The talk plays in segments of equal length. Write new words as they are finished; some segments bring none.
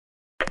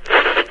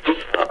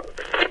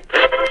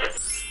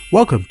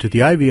Welcome to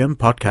the IVM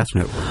Podcast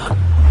Network.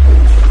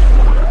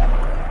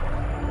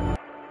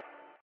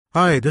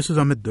 Hi, this is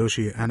Amit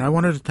Doshi, and I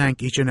wanted to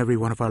thank each and every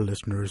one of our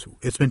listeners.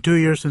 It's been 2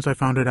 years since I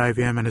founded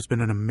IVM, and it's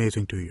been an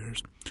amazing 2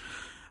 years.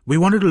 We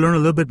wanted to learn a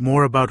little bit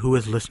more about who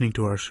is listening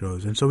to our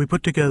shows, and so we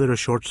put together a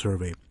short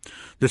survey.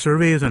 The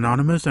survey is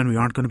anonymous, and we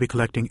aren't going to be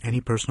collecting any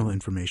personal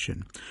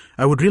information.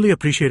 I would really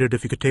appreciate it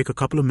if you could take a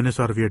couple of minutes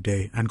out of your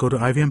day and go to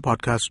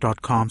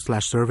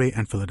ivmpodcast.com/survey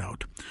and fill it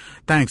out.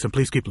 Thanks, and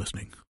please keep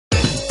listening.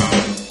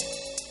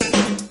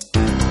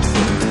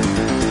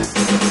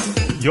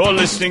 You're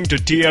listening to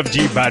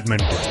TFG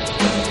Badminton.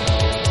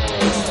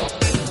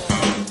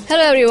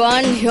 Hello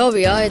everyone, here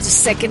we are. It's the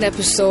second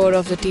episode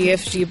of the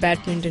TFG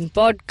Badminton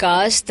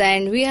podcast,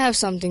 and we have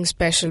something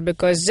special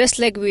because just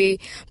like we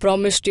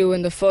promised you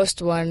in the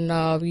first one,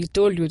 we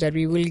told you that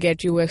we will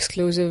get you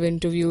exclusive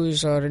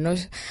interviews or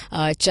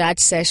chat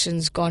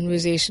sessions,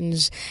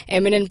 conversations,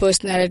 eminent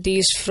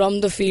personalities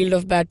from the field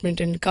of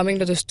badminton coming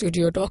to the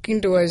studio, talking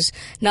to us.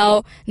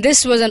 Now,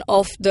 this was an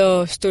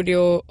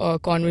off-the-studio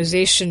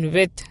conversation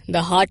with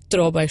the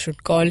heartthrob, I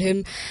should call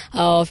him,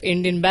 of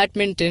Indian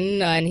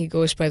badminton, and he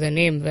goes by the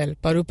name,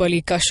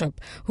 Parupalli Kashyap.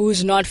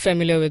 Who's not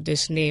familiar with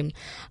this name?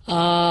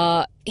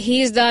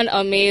 He's done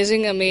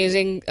amazing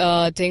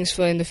things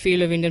in the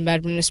field of Indian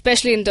badminton,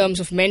 especially in terms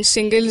of men's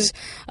singles.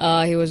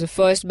 He was the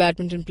first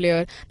badminton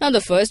player, not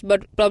the first,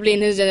 but probably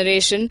in his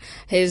generation,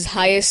 his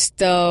highest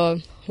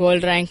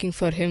world ranking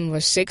for him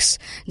was 6,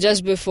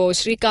 just before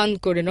Srikanth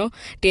could,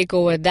 take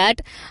over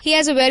that. He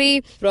has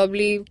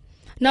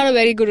not a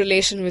very good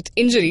relation with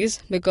injuries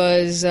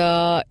because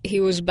he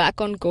was back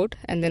on court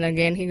and then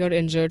again he got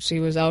injured, so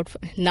he was out.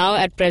 Now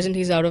at present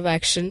he's out of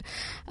action,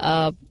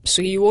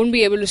 so you won't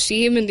be able to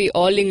see him in the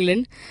All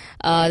England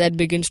that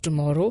begins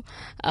tomorrow.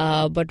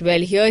 But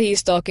here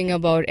he's talking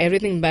about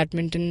everything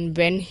badminton,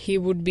 when he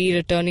would be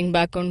returning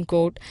back on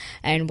court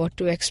and what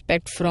to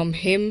expect from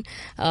him.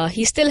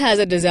 He still has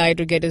a desire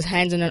to get his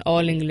hands on an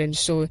All England,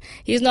 so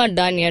he's not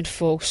done yet,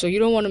 folks, so you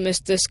don't want to miss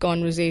this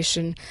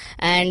conversation.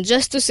 And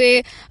just to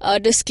say a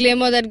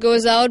disclaimer that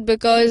goes out,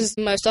 because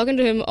I was talking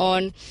to him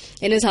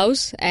in his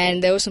house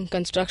and there was some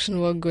construction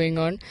work going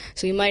on,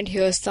 so you might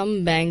hear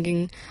some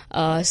banging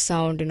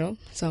sound,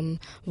 some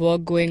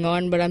work going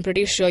on, but I'm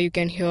pretty sure you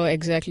can hear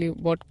exactly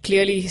what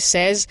clearly he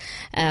says.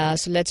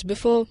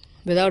 So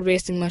without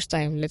wasting much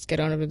time, let's get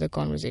on with the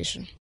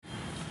conversation.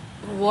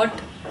 You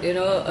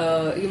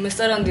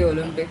missed out on the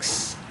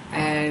Olympics,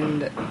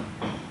 and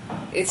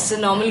it's a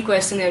normal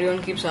question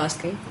everyone keeps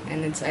asking,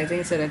 and I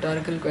think it's a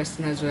rhetorical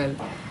question as well.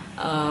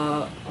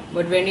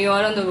 But when you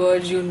are on the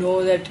verge, you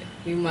know that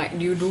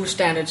you do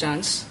stand a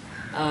chance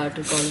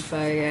to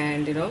qualify,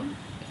 and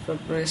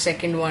for a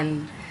second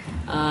one,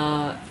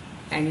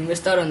 and you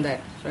missed out on that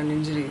for an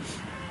injury.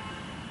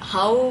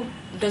 How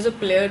does a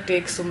player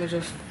take so much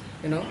of,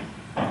 I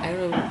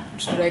don't know,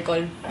 should I call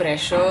it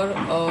pressure,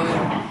 or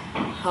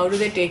how do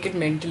they take it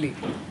mentally?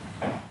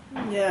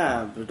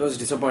 Yeah, it was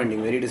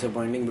disappointing, very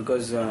disappointing,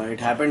 because it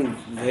happened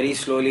very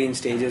slowly in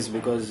stages,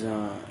 because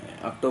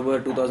October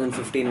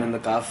 2015 when the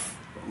calf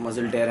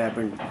muscle tear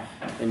happened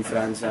in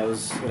France, I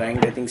was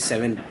ranked I think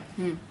 7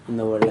 in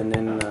the world, and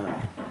then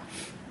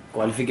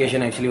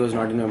qualification actually was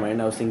not in my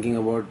mind. I was thinking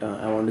about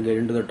I want to get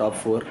into the top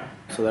 4,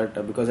 so that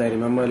because I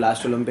remember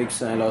last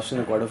Olympics I lost in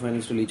the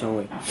quarterfinals to Lee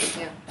Chong-wei.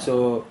 Yeah.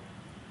 So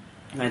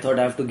I thought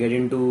I have to get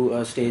into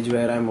a stage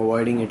where I'm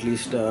avoiding at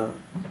least 1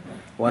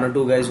 or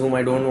 2 guys whom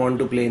I don't want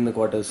to play in the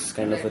quarters,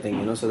 kind of a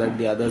thing, so that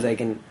the others I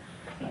can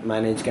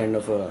manage, kind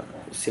of a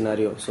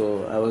scenario.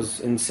 So I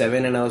was in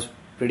 7 and I was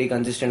pretty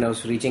consistent. I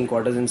was reaching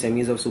quarters and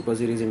semis of Super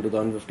Series in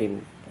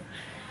 2015.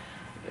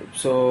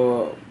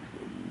 So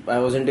I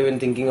wasn't even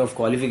thinking of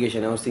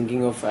qualification. I was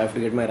thinking of I have to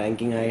get my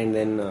ranking high, and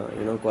then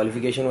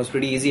qualification was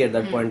pretty easy at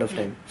that point of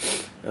time,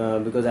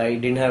 because I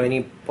didn't have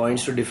any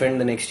points to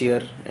defend the next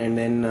year, and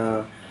then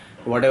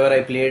whatever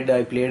I played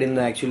in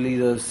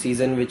the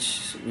season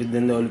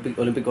within the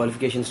Olympic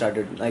qualification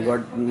started. I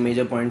got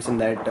major points in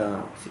that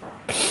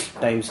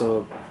time.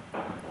 So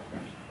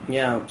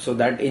yeah, so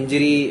that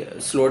injury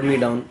slowed me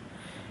down.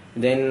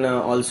 Then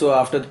also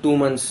after 2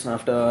 months,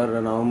 after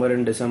November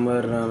and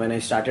December, when I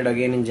started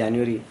again in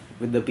January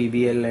with the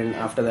PBL, and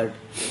after that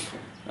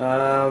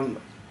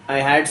I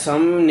had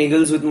some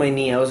niggles with my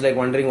knee. I was like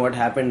wondering what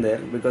happened there,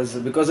 because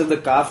of the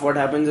calf. What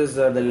happens is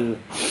the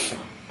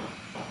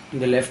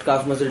left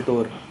calf muscle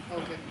tore.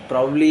 Okay.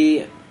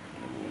 Probably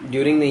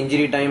during the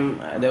injury time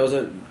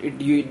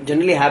it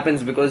generally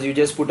happens because you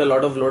just put a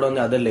lot of load on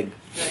the other leg,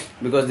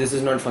 because this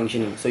is not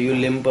functioning, so you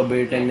limp a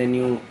bit, and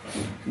then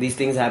these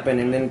things happen,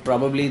 and then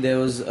probably there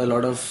was a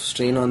lot of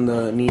strain on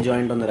the knee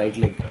joint on the right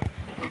leg.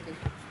 Okay.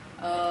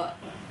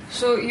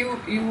 So you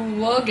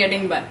were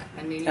getting back.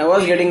 I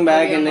was getting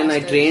back, and then I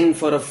trained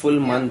for a full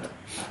month.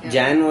 Yeah.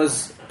 Jan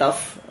was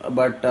tough,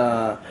 but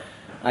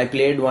I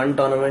played one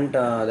tournament,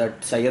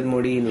 that Syed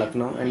Modi in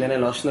Lucknow, and then I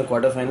lost in the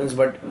quarterfinals,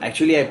 but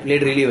actually I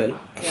played really well.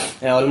 Yeah.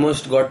 I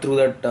almost got through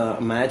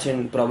that match,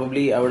 and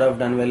probably I would have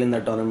done well in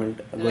that tournament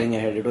going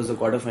ahead. It was the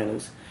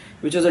quarterfinals,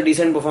 which was a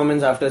decent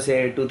performance after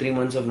say 2-3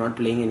 months of not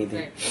playing anything.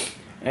 Right.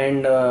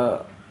 And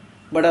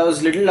But I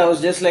was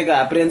just like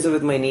apprehensive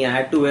with my knee. I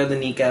had to wear the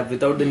kneecap.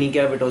 Without the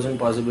kneecap, it wasn't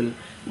possible.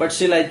 But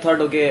still, I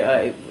thought,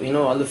 okay,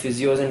 all the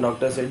physios and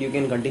doctors said you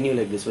can continue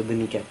like this with the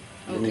kneecap.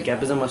 The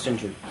kneecap is a must and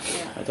should.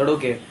 Yeah. I thought,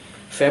 okay.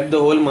 Feb, the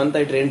whole month,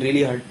 I trained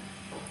really hard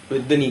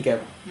with the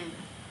kneecap.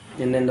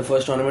 And then the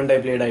first tournament I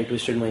played, I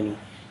twisted my knee.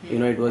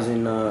 It was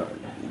in a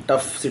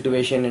tough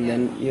situation, and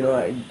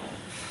then,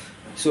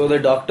 so the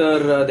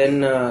doctor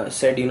then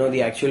said,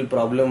 the actual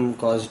problem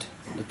caused,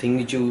 the thing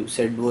which you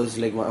said was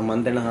like a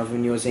month and a half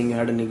when you were saying you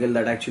had a niggle,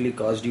 that actually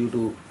caused you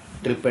to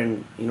trip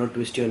and,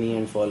 twist your knee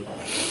and fall.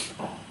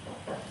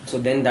 So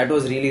then that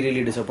was really,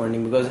 really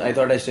disappointing, because I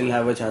thought I still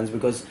have a chance,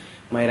 because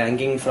my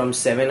ranking from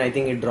 7, I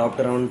think it dropped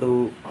around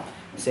to,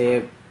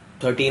 say,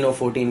 13 or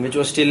 14, which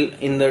was still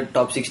in the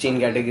top 16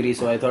 category.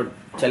 So I thought,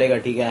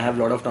 chalega, theek hai, I have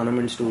a lot of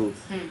tournaments to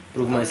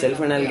prove myself,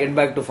 and I'll get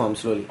back to form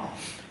slowly.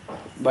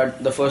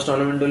 But the first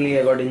tournament only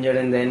I got injured,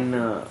 and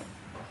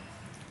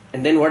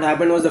then what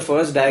happened was the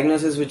first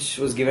diagnosis which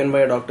was given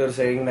by a doctor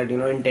saying that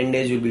in 10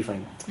 days you'll be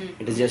fine.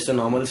 It is just a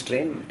normal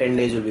strain, 10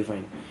 days you'll be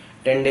fine.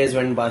 10 days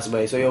went past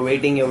by, so you're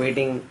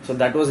waiting. So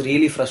that was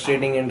really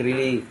frustrating and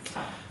really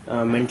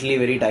mentally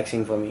very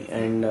taxing for me.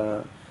 And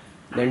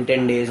then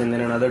 10 days, and then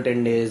another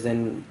 10 days,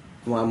 then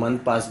a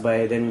month passed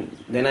by. Then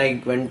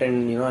I went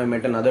and I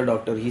met another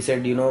doctor. He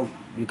said you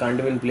can't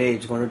even play,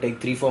 it's going to take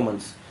 3-4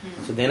 months.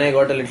 So then I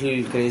got a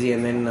little crazy,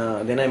 and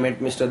then I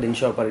met Mr.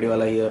 Dinshaw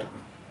Pardiwala here,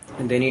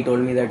 and then he told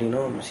me that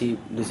see,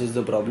 this is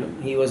the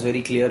problem. He was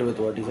very clear with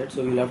what he said.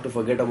 So you'll have to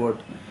forget about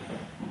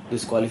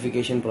this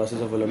qualification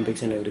process of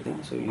Olympics and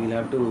everything. So you'll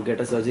have to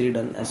get a surgery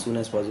done as soon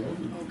as possible.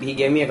 He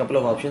gave me a couple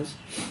of options.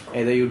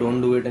 Either you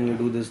don't do it and you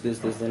do this.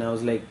 Then I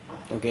was like,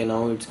 okay,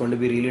 now it's going to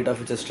be really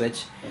tough. It's a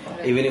stretch.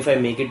 Even if I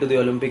make it to the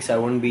Olympics, I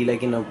won't be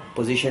like in a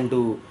position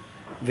to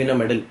win a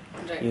medal.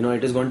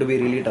 It is going to be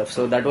really tough.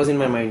 So that was in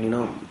my mind.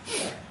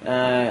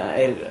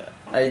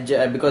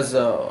 Because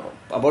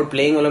about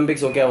playing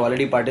Olympics, okay, I've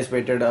already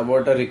participated.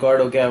 About a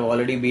record, okay, I've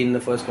already been the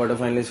first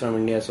quarterfinalist from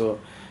India. So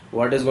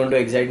what is going to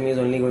excite me is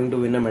only going to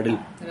win a medal.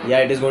 Yeah,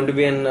 it is going to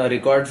be a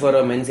record for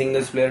a men's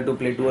singles player to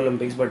play 2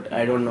 Olympics, but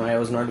I don't know. I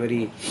was not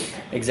very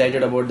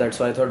excited about that.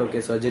 So I thought,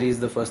 okay, surgery is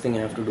the first thing I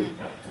have to do.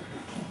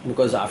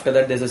 Because after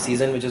that, there's a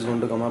season which is going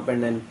to come up,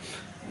 and then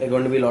there are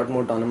going to be a lot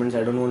more tournaments.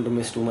 I don't want to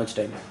miss too much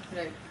time.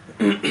 Right.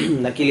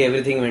 Luckily,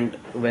 everything went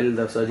well.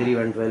 The surgery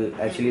went well.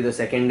 Actually, the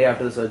second day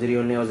after the surgery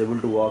only, I was able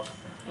to walk.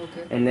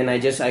 Okay. And then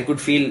I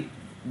could feel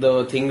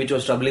the thing which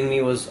was troubling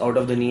me was out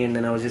of the knee, and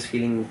then I was just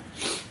feeling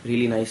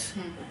really nice.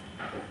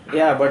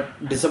 Yeah,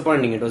 but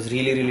disappointing. It was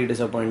really, really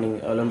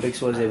disappointing.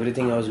 Olympics was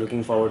everything I was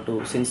looking forward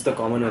to since the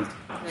Commonwealth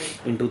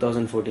in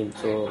 2014.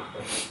 So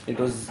it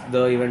was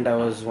the event I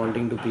was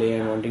wanting to play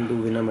and wanting to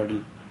win a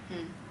medal.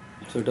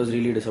 So it was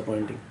really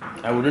disappointing.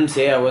 I wouldn't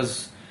say I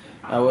was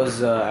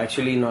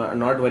actually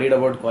not worried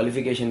about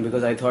qualification,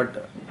 because I thought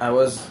I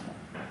was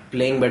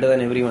playing better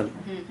than everyone.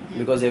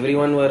 Because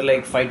everyone were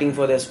like fighting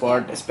for their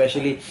spot,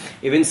 especially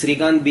even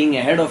Srikanth being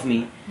ahead of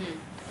me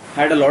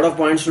had a lot of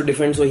points to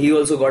defend, so he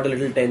also got a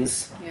little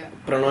tense.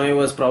 Pranoy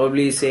was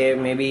probably,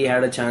 maybe he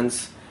had a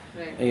chance.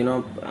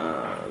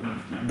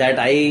 That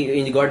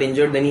I got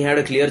injured, then he had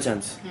a clear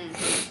chance.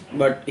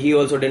 But he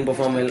also didn't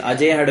perform well.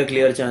 Ajay had a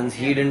clear chance,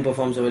 he didn't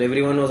perform so well.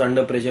 Everyone was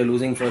under pressure,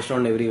 losing first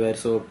round everywhere.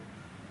 So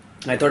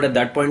I thought at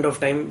that point of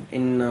time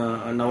in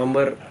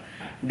November,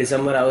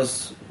 December, I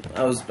was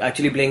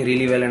actually playing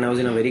really well, and I was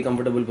in a very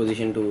comfortable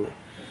position to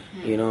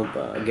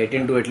get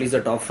into at least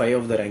the top 5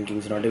 of the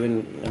rankings. I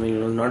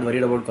was not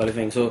worried about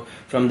qualifying. So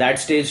from that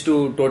stage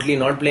to totally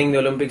not playing the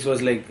Olympics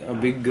was like a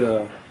big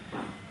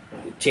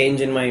change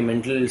in my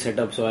mental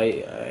setup. So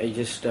I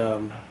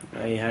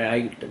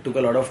took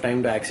a lot of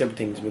time to accept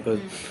things, because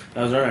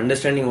I was not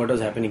understanding what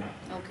was happening.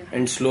 Okay.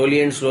 And slowly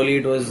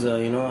it was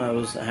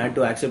I had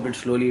to accept it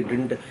slowly. It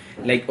didn't,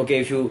 like, okay,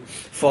 if you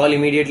fall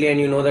immediately and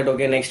you know that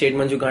okay, next 8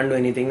 months you can't do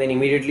anything, then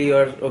immediately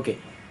you're okay,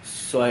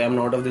 so I am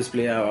out of this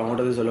play, I'm out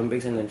of this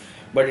Olympics. And then,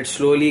 but it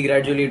slowly,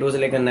 gradually, it was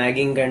like a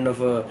nagging kind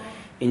of a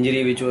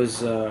injury which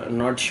was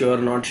not sure,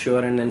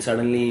 and then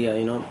suddenly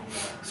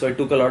so it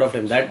took a lot of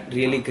time. That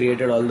really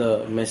created all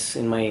the mess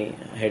in my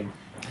head,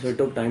 so it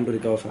took time to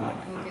recover from that.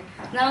 Okay.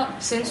 Now,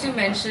 since you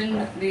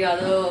mentioned the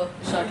other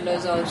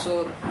shuttlers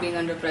also being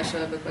under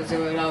pressure because they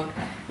were out,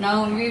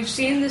 now we've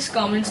seen this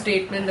common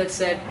statement that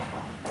said,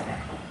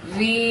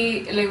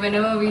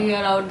 whenever we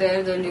are out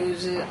there, the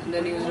news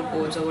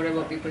reports or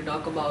whatever people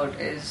talk about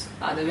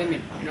are the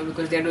women,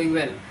 because they are doing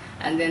well.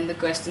 And then the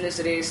question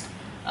is raised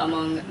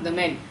among the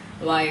men,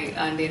 why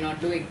are they not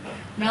doing?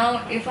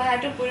 Now, if I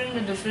had to put it in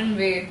a different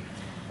way,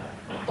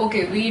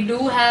 okay, we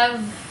do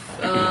have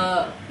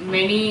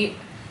many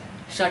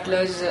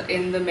shuttlers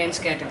in the men's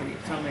category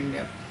from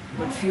India,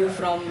 but few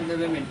from the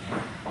women.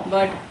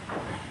 But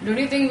don't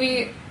you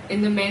think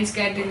in the men's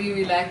category,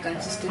 we lack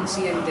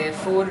consistency, and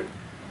therefore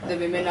the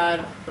women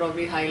are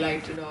probably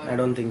highlighted? Or I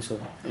don't think so.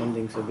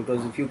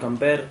 Because if you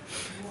compare,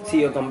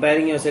 you're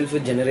comparing yourself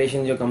with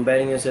generations, you're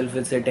comparing yourself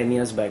with, say, 10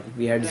 years back.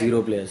 We had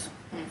 0 players,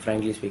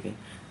 frankly speaking.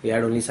 We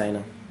had only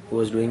Saina, who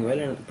was doing well,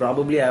 and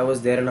probably I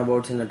was there and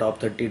abouts in the top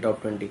 30,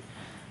 top 20.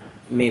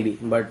 maybe,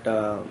 but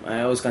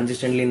I was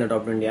consistently in the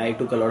top 20. I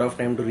took a lot of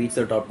time to reach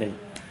the top 10.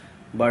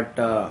 But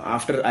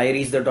after I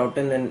reached the top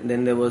 10,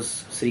 then there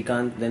was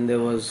Srikanth, then there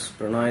was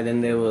Pranay,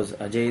 then there was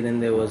Ajay, then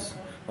there was...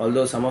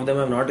 Although some of them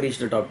have not reached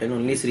the top 10,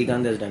 only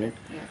Srikanth has done it.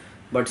 Yeah.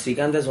 But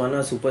Srikanth has won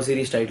a Super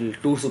Series title,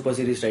 2 Super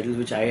Series titles,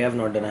 which I have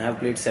not done. I have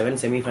played 7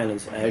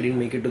 semi-finals. I didn't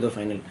make it to the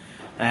final.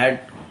 I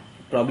had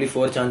probably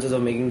 4 chances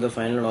of making the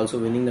final and also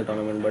winning the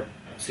tournament. But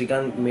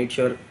Srikanth made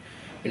sure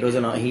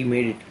he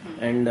made it.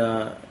 And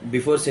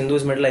before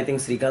Sindhu's medal, I think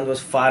Srikanth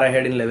was far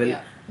ahead in level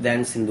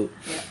than Sindhu.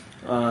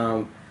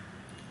 Yeah.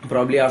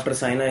 Probably after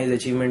Saina, his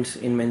achievements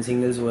in men's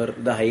singles were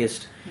the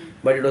highest.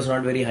 But it was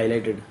not very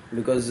highlighted.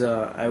 Because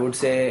I would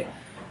say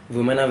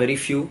women are very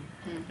few.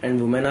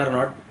 And women are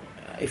not...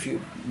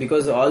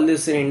 Because all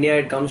this in India,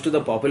 it comes to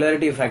the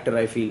popularity factor,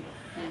 I feel.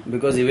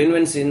 Because even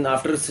when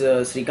after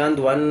Srikanth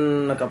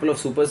won a couple of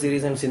Super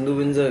Series and Sindhu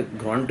wins a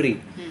Grand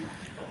Prix,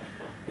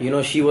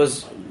 she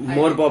was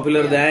more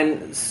popular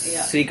than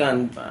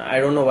Srikanth.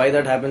 I don't know why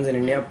that happens in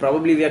India.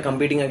 Probably we are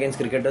competing against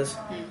cricketers.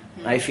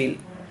 I feel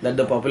that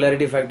the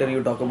popularity factor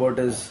you talk about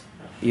is,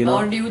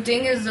 Or do you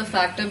think is the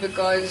factor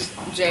because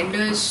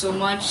gender is so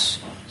much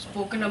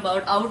spoken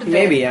about out there?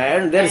 Maybe,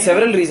 and there are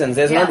several reasons.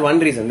 There's not one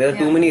reason. There are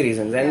too many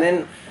reasons. And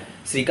then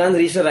Srikanth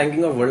reached a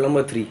ranking of world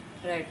number 3.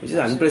 Right. Which is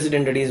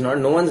unprecedented.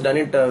 No one's done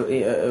it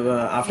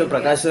after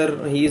Prakash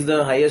sir. He is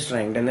the highest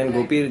ranked, and then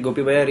Gopi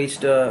Bhaiya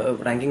reached a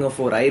ranking of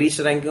 4. I reached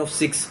a ranking of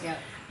 6,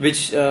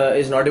 which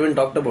is not even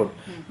talked about.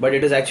 But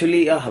it is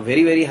actually a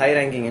very, very high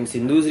ranking, and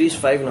Sindhu's reached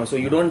 5 now. So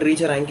you don't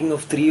reach a ranking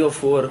of 3 or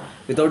 4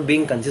 without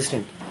being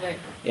consistent. Right.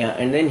 Yeah,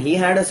 and then he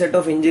had a set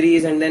of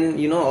injuries, and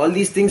then all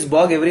these things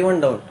bog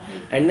everyone down,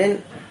 and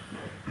then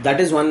that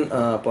is one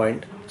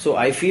point. So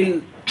I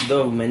feel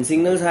the men's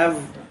singles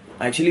have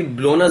actually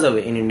blown us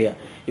away in India.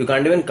 You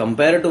can't even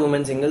compare it to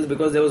women's singles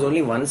because there was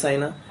only one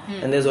Saina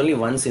and there's only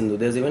one Sindhu.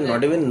 There's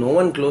not even no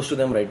one close to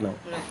them right now.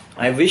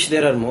 I wish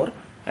there are more.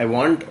 I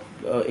want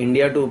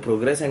India to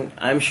progress, and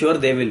I'm sure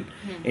they will.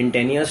 In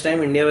 10 years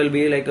time, India will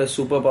be like a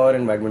superpower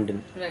in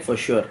badminton for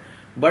sure.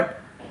 But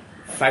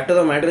fact of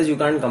the matter is you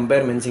can't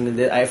compare men's singles.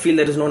 I feel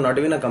there is not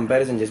even a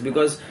comparison. Just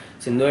because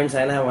Sindhu and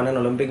Saina have won an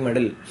Olympic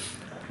medal,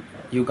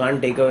 you can't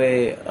take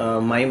away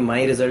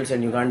my results,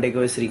 and you can't take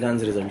away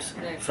Srikanth's results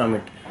from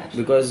it.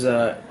 Because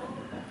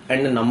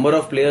and the number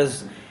of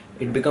players,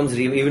 it becomes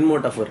even more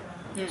tougher.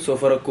 So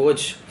for a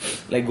coach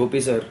like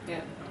Gopi sir,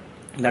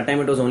 that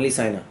time it was only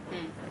Saina.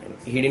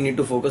 He didn't need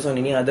to focus on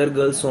any other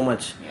girls so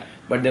much.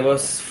 But there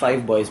was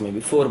 5 boys, maybe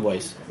 4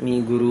 boys.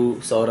 Me, Guru,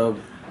 Saurabh,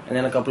 and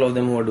then a couple of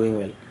them who were doing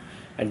well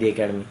at the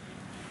academy.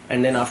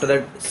 And then after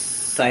that,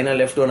 Saina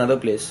left to another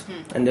place,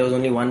 and there was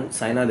only one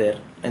Saina there.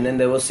 And then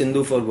there was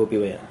Sindhu for Gopi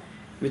Bhaiya,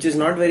 which is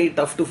not very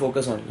tough to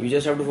focus on. You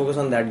just have to focus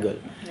on that girl.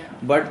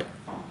 But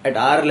at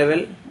our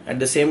level, at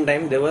the same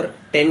time, there were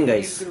 10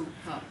 guys.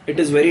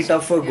 It is very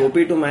tough for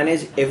Gopi to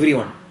manage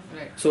everyone.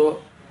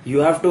 So you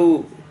have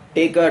to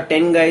take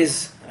 10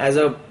 guys as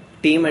a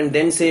team and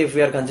then say if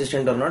we are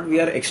consistent or not. We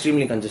are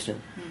extremely consistent.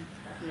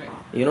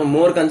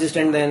 More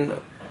consistent than...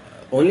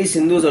 Only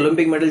Sindhu's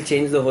Olympic medal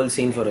changed the whole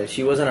scene for her.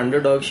 She was an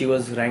underdog. She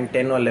was ranked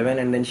 10 or 11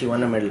 and then she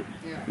won a medal.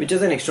 Which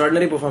is an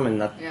extraordinary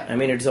performance. I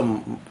mean, it's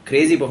a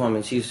crazy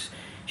performance.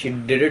 She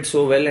did it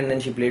so well and then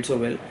she played so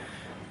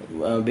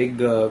well. Big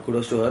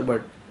kudos to her.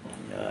 But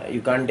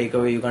you can't take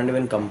away, you can't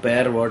even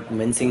compare what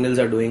men's singles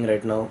are doing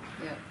right now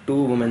to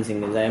women's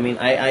singles. I mean,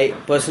 I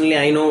personally,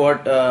 I know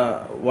what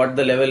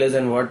the level is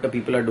and what the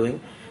people are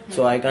doing.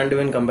 So I can't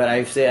even compare.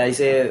 I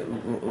say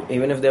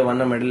even if they won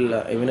a medal,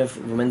 even if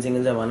women's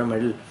singles have won a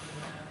medal,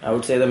 I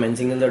would say the men's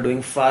singles are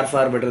doing far,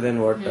 far better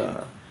than what...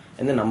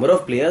 and the number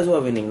of players who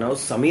are winning. Now,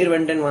 Samir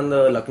went and won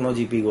the Lucknow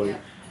GP Gold.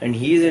 And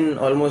he's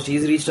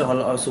reached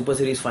a Super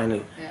Series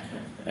final.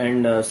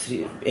 And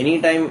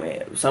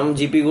anytime some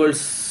GP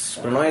Golds,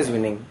 Pranay is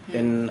winning.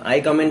 Then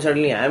I come in,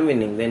 suddenly I am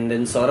winning. Then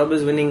Saurabh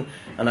is winning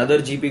another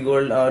GP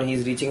Gold, or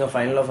he's reaching a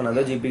final of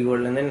another GP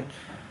Gold. And then...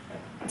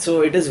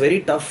 So it is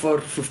very tough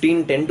for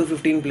 10 to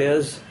 15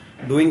 players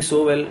doing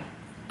so well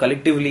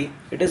collectively.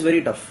 It is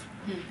very tough.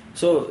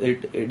 So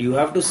you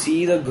have to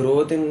see the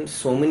growth in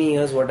so many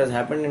years, what has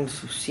happened, and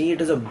see it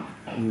as a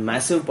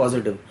massive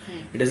positive.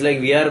 It is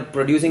like we are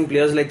producing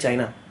players like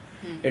China.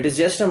 It is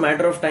just a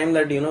matter of time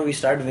that we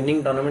start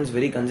winning tournaments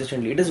very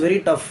consistently. It is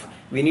very tough.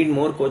 We need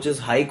more coaches,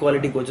 high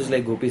quality coaches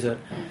like Gopi sir,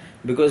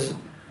 because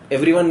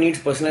everyone needs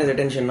personalized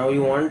attention. Now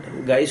you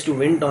want guys to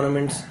win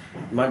tournaments.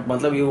 You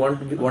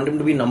want him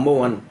to be number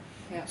 1.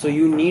 So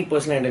you need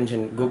personal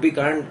attention. Gopi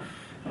can't.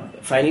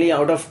 Finally,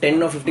 out of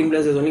 10 or 15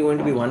 players, there's only going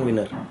to be one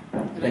winner.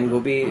 Then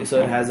Gopi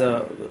sir has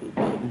a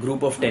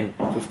group of 10,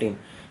 15.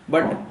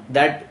 But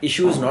that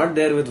issue is not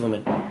there with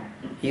women.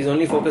 He's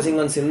only focusing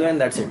on Sindhu and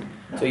that's it.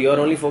 So you are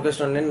only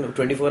focused on men.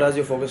 24 hours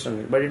you're focused on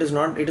men. But it is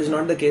not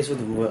the case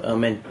with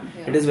men.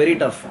 It is very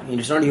tough.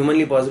 It's not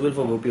humanly possible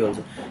for Gopi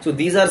also. So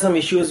these are some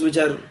issues which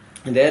are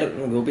there.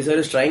 Gopi sir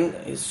is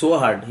trying so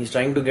hard. He's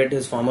trying to get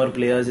his former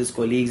players, his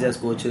colleagues as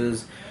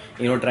coaches,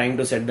 trying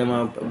to set them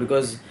up,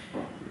 because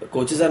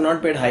coaches are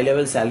not paid high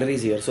level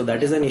salaries here, so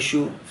that is an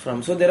issue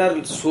so there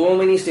are so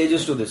many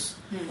stages to this.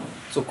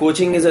 So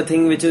coaching is a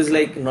thing which is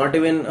like not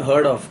even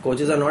heard of.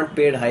 Coaches are not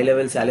paid high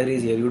level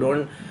salaries here. You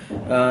don't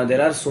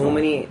there are so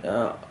many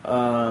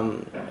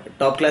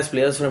top class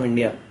players from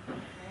India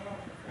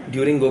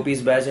during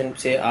Gopi's batch and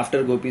say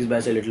after Gopi's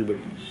batch a little bit,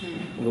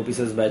 Gopi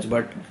sir's batch,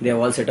 but they have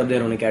all set up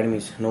their own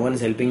academies. No one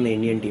is helping the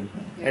Indian team.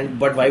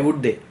 But why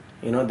would they?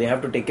 They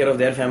have to take care of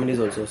their families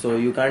also. So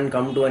you can't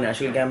come to a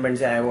national camp and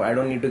say, I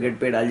don't need to get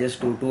paid, I'll just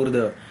tour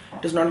the...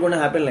 It is not going to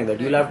happen like that.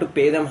 You'll have to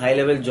pay them high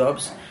level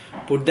jobs,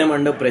 put them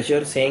under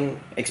pressure, saying,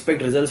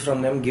 expect results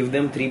from them, give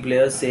them 3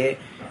 players, say,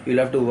 you'll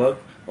have to work.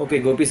 Okay,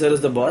 Gopi sir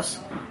is the boss,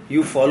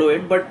 you follow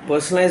it, but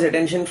personalized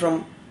attention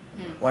from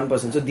one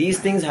person. So these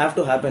things have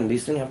to happen,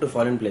 these things have to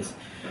fall in place.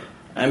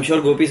 I'm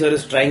sure Gopi sir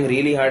is trying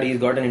really hard. He's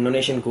got an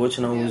Indonesian coach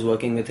now who's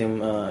working with him.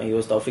 He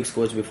was Taufik's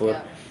coach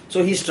before.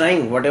 So he's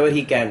trying whatever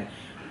he can.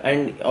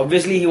 And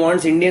obviously he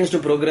wants Indians to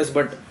progress,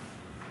 but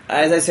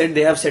as I said,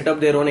 they have set up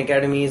their own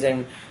academies,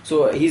 and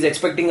so he's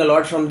expecting a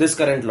lot from this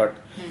current lot.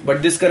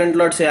 But this current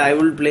lot say, I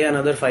will play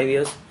another 5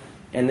 years,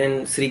 and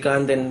then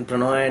Srikanth and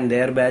Pranoy and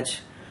their batch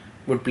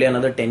would play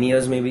another 10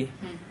 years maybe.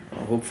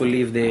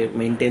 Hopefully if they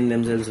maintain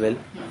themselves well.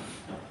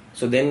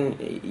 So then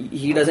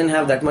he doesn't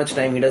have that much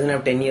time. He doesn't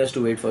have 10 years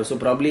to wait for. So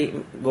probably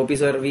Gopi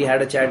sir, we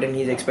had a chat and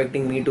he's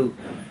expecting me to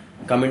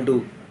come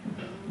into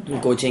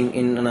coaching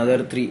in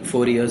another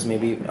 3-4 years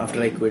maybe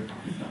after I quit.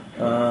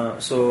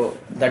 So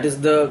that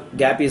is the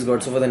gap he's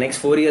got. So for the next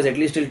 4 years, at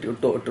least till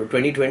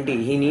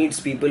 2020, he needs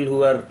people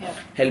who are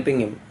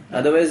helping him.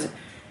 Otherwise,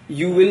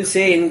 you will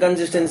say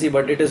inconsistency,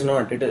 but it is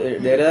not.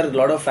 There are a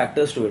lot of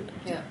factors to it.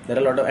 There are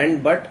a lot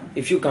of, but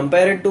if you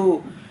compare it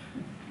to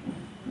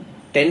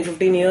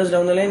 10-15 years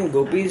down the line,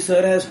 Gopi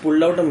sir has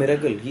pulled out a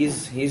miracle.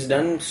 He's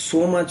done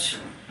so much.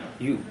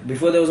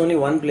 Before there was only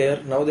one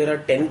player, now there are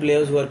 10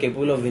 players who are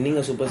capable of winning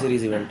a Super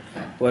Series event,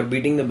 who are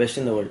beating the best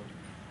in the world,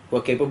 who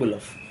are capable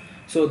of.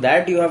 So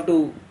that you have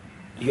to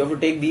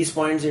take these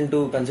points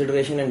into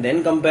consideration and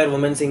then compare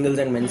women's singles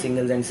and men's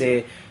singles and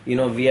say,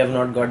 we have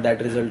not got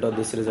that result or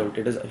this result.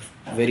 It is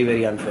very,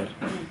 very unfair.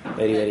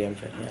 Very, very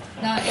unfair. Yeah.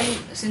 Now,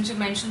 since you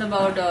mentioned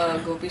about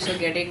Gopi sir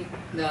getting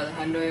the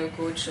under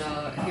coach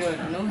here,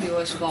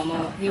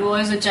 he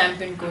was a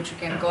champion coach, you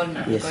can call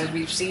him, because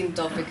we've seen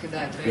Taufik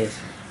that, right? Yes.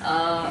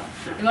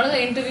 In one of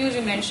the interviews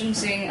you mentioned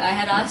saying, I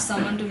had asked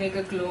someone to make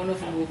a clone of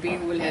Gopi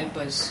who will help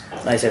us.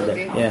 I said that,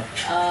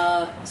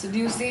 yeah. So do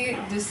you see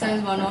this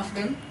as one of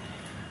them?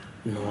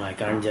 No, I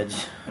can't judge.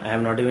 I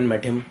have not even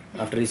met him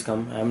after he's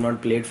come. I have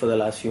not played for the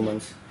last few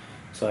months.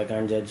 So I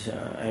can't judge.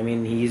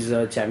 He's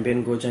a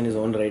champion coach in his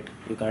own right.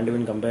 You can't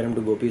even compare him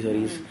to Gopi sir.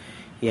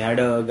 He had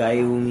a guy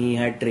whom he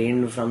had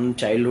trained from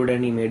childhood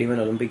and he made him an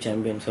Olympic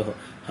champion. So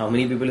how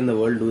many people in the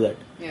world do that?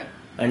 Yeah.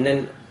 And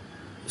then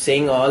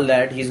saying all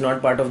that, he's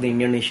not part of the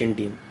Indian nation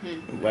team.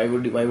 Why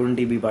wouldn't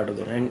he be part of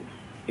that? And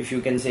if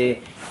you can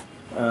say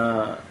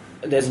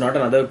there's not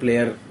another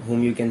player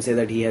whom you can say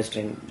that he has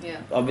trained. Yeah.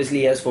 Obviously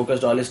he has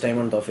focused all his time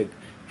on Taufik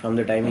from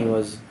the time he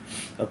was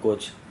a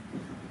coach.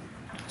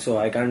 So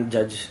I can't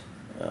judge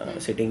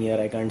sitting here.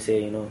 I can't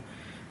say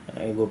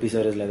Gopi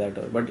sir is like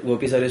that. But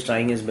Gopi sir is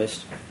trying his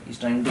best. He's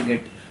trying to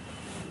get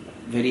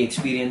very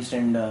experienced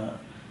and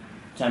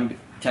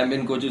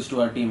champion coaches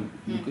to our team,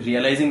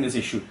 realizing this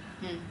issue.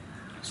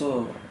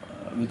 So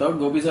without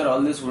Gopi sir,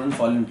 all this wouldn't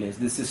fall in place.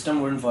 This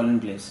system wouldn't fall in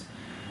place.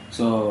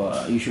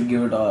 So you should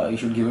give it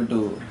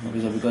to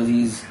Gopi sir because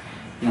he's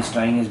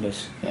trying his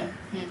best. Yeah.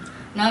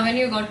 Now, when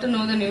you got to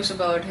know the news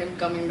about him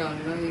coming down,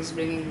 he's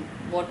bringing.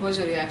 What was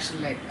your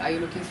reaction like? Are you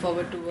looking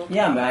forward to work?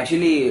 Yeah,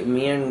 actually,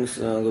 me and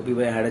Gopi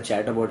bhai had a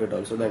chat about it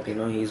also that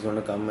he's going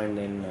to come and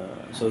then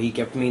so he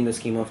kept me in the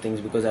scheme of things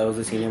because I was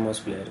the senior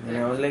most player and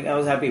I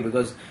was happy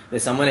because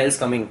there's someone else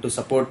coming to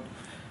support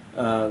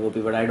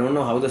Gopi, but I don't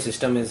know how the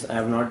system is. I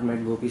have not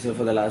met Gopi sir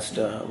for the last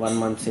 1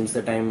 month since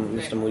the time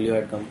Mr. Mulyo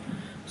had come.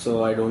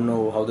 So I don't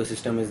know how the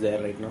system is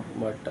there right now,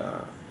 but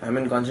I'm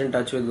in constant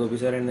touch with Gopi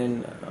sir, and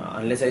then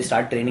unless I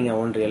start training, I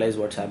won't realize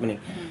what's happening.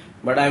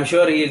 But I'm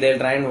sure they'll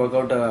try and work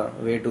out a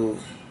way to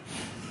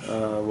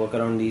work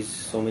around these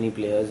so many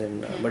players,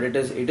 and but it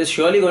is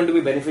surely going to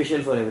be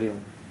beneficial for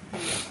everyone.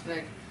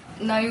 Right.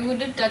 Now you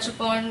did touch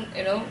upon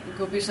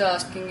Gopi sir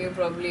asking you,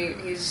 probably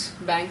he's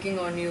banking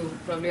on you.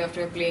 Probably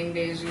after your playing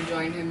days, you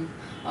join him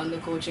on the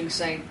coaching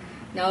side.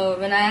 Now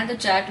when I had a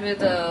chat with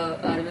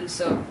Arvind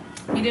sir,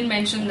 he didn't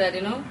mention that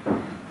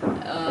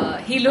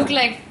he looked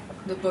like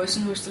the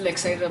person who's still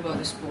excited about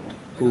the sport.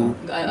 Who?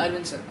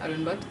 Arvind sir,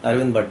 Arvind Bhatt.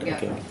 Arvind Bhatt. Yeah.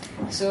 Okay.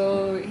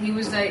 So he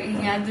was like, he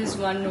had this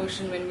one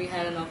notion when we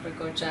had an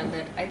off-record chat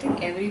that I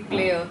think every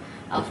player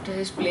after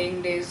his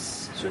playing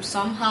days should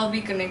somehow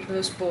be connected to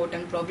the sport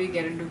and probably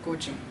get into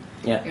coaching.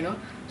 Yeah.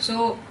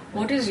 So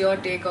what is your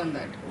take on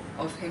that?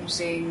 Of him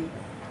saying,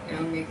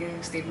 making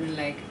a statement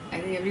like, I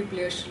think every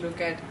player should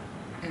look at,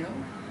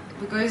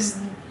 because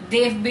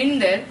they've been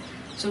there,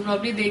 so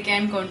probably they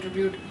can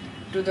contribute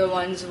to the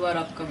ones who are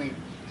upcoming.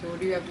 So what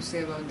do you have to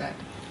say about that?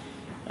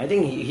 I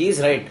think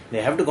he's right.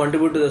 They have to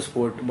contribute to the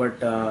sport, but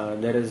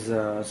there is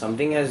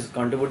something as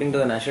contributing to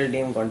the national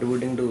team,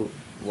 contributing to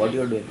what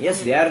you're doing.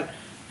 Yes, they are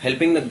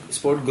helping the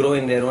sport grow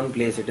in their own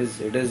place. It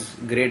is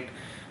great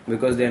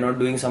because they are not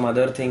doing some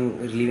other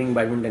thing, leaving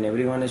badminton.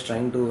 Everyone is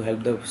trying to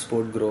help the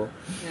sport grow.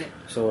 Right.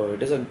 So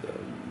it is a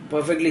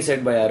perfectly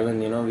said by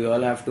Arvind. We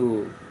all have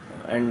to,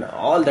 and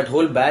all that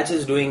whole batch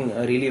is doing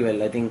really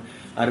well. I think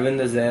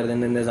Arvind is there,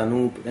 then there's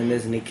Anup, then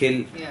there's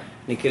Nikhil. Yeah.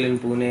 Nikhil in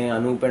Pune,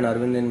 Anup and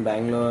Arvind in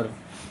Bangalore.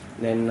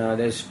 Then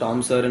there's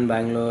Tom Sir in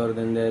Bangalore.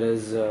 Then there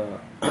is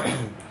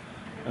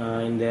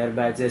in their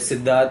batch there's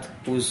Siddharth,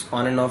 who's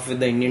on and off with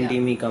the Indian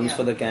team. He comes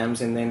for the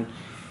camps, and then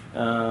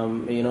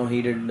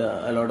he did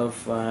a lot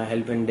of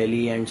help in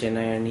Delhi and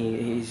Chennai, and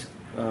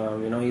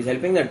he's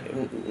helping the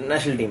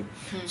national team.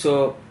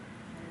 So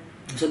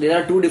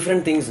there are two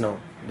different things now.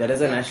 There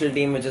is a national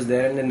team which is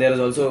there, and then there is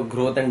also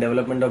growth and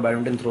development of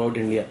badminton throughout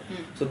India.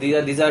 So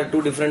these are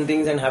two different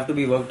things and have to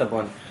be worked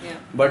upon. Yeah.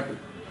 But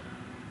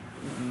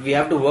we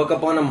have to work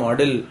upon a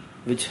model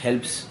which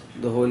helps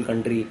the whole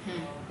country,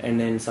 and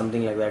then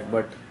something like that.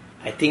 But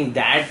I think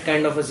that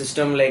kind of a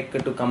system, like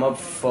to come up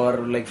for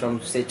like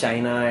from say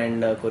China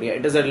and Korea,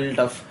 it is a little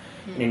tough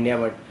in India.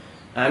 But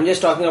I'm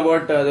just talking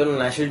about the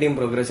national team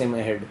progressing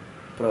ahead.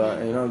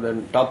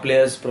 The top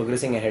players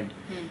progressing ahead,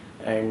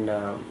 and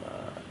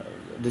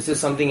this is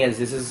something else.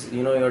 This is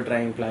you're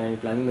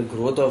planning the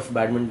growth of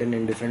badminton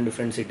in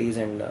different cities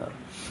and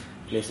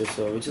places.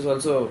 So which is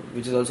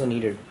also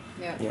needed.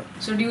 Yeah.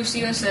 So do you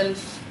see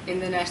yourself in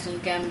the national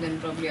camp then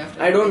probably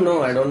after? I don't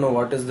know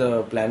what is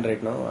the plan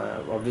right now.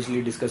 I'm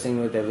obviously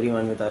discussing with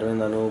everyone, with Arvind,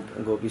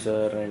 Anup, Gopi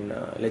sir, and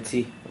let's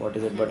see what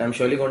is it. But I'm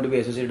surely going to be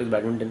associated with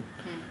badminton.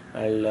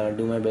 I'll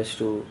do my best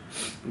to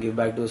give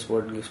back to the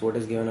sport. The sport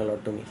has given a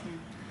lot to me.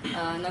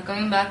 Now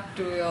coming back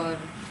to your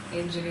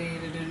injury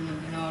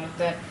and all of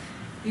that,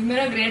 you made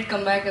a great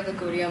comeback at the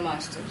Korea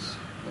Masters.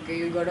 Okay,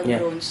 you got a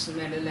bronze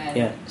medal,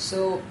 and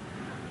so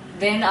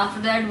then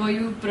after that, were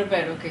you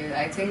prepared? Okay,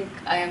 I think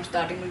I am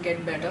starting to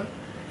get better.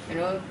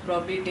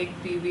 Probably take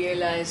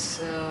PBL as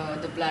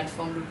the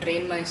platform to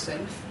train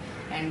myself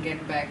and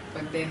get back.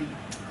 But then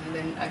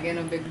again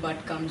a big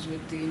but comes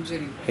with the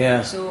injury.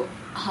 Yeah. So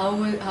how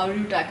do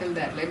you tackle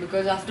that? Like,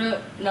 because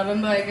after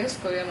November, I guess,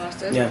 Korea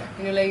Masters,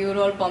 you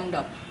were all pumped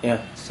up.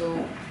 Yeah.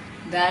 So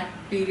that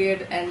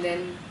period, and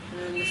then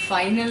the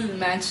final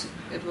match,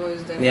 it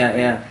was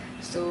the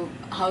So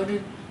how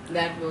did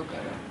that work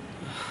out?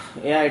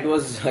 Yeah, it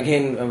was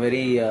again a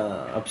very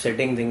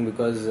upsetting thing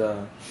because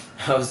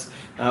I was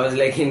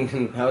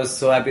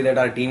so happy that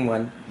our team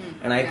won,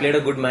 and I played a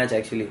good match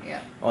actually.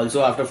 Yeah.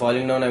 Also, after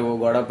falling down, I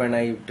got up and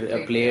I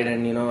played,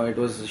 and it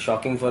was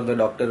shocking for the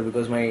doctor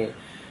because my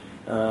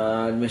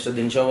Mr.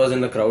 Dinshaw was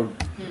in the crowd,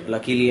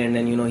 luckily, and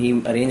then he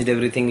arranged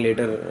everything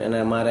later, an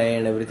MRI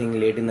and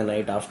everything late in the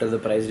night after the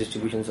prize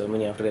distribution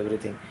ceremony, after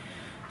everything.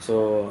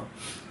 So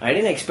I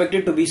didn't expect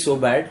it to be so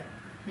bad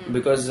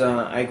because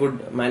I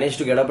could manage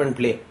to get up and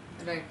play.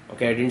 Right.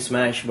 Okay, I didn't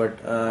smash,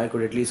 but I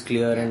could at least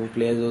clear and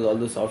play all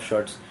those soft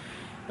shots.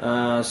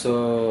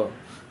 So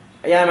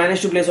I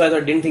managed to play. So I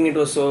didn't think it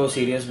was so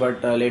serious,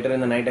 but later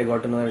in the night I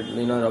got to know that,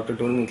 the doctor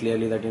told me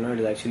clearly that it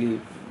is actually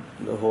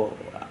the whole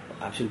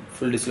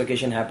full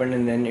dislocation happened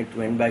and then it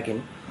went back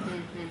in.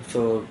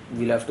 So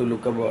we'll have to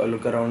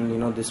look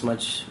around this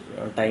much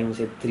time,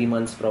 say 3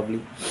 months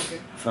probably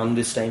from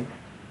this time,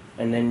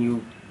 and then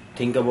you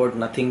think about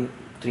nothing.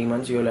 3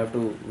 months you'll have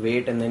to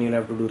wait, and then you'll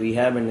have to do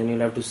rehab, and then you'll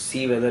have to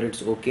see whether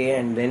it's okay,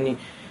 and then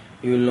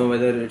you will know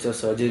whether it's a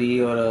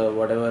surgery or a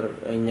whatever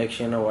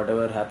injection or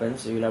whatever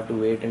happens. You'll have to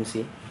wait and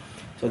see.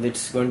 So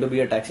it's going to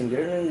be a taxing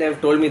period, and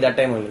they've told me that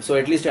time only. So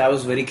at least I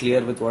was very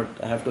clear with what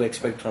I have to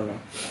expect from now.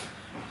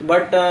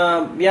 But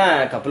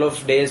a couple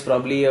of days,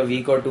 probably a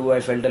week or two,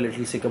 I felt a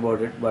little sick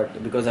about it,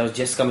 but because I was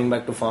just coming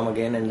back to form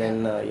again, and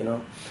then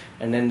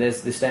and then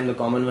there's this time the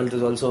Commonwealth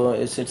is also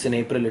it's in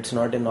April. It's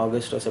not in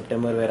August or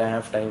September where I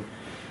have time.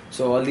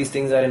 So all these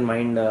things are in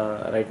mind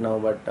right now,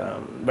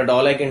 but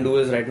all I can do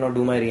is right now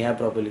do my rehab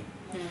properly.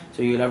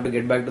 So you'll have to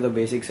get back to the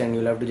basics, and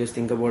you'll have to just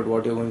think about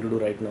what you're going to do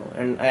right now.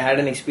 And I had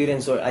an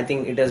experience, so I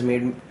think it has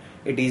made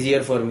it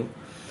easier for me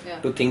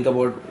to think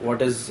about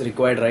what is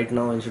required right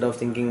now instead of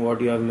thinking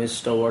what you have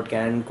missed or what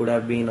could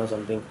have been or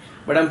something.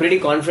 But I'm pretty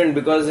confident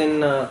because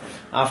in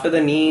after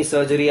the knee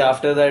surgery,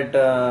 after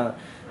that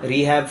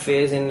rehab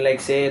phase, in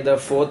like say the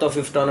 4th or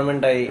 5th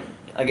tournament,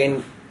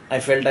 I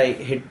felt I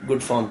hit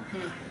good form,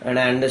 and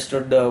I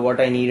understood what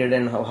I needed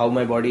and how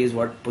my body is,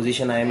 what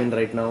position I am in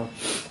right now.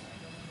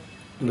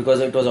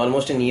 Because it was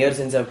almost a year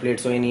since I've played,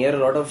 so in a year a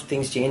lot of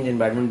things change in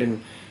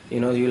badminton.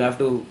 You'll have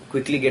to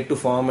quickly get to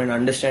form and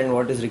understand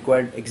what is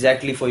required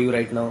exactly for you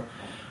right now.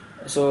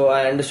 So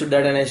I understood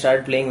that and I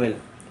started playing well.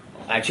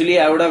 Actually,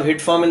 I would have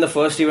hit form in the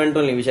first event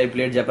only, which I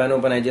played, Japan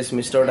Open. I just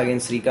missed out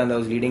against Srikanth. I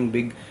was leading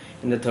big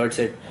in the third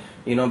set.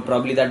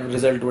 Probably that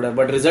result would have,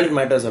 but result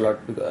matters a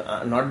lot,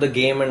 because, not the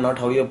game and not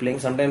how you're playing.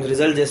 Sometimes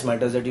result just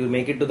matters, that you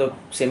make it to the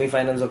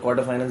semi-finals or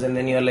quarter-finals and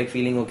then you're like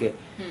feeling okay.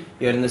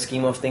 You're in the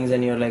scheme of things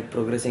and you're like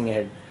progressing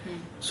ahead.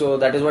 So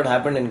that is what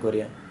happened in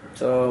Korea.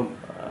 So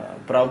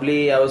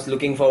probably I was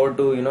looking forward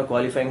to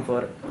qualifying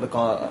for the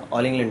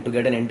All England, to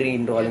get an entry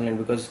into All England,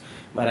 because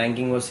my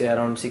ranking was say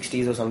around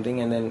 60s or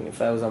something, and then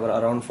if I was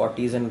around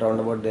 40s and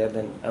roundabout there,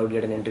 then I would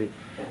get an entry,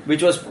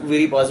 which was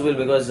very possible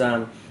because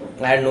I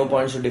had no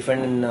points to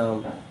defend in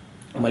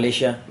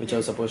Malaysia, which I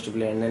was supposed to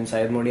play, and then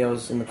Syed Modi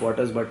was in the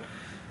quarters, but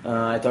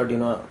I thought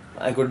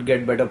I could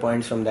get better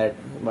points from that.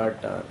 But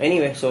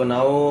anyway, so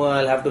now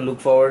I'll have to look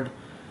forward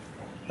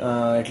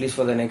at least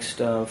for the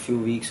next few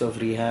weeks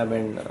of rehab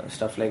and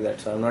stuff like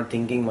that. So I'm not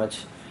thinking much.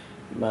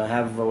 I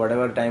have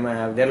whatever time I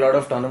have. There are a lot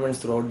of tournaments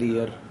throughout the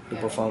year to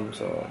perform.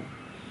 So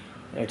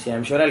let's see.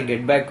 I'm sure I'll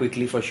get back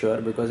quickly for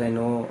sure, because I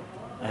know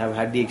I have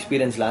had the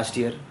experience last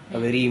year, a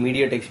very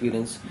immediate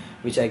experience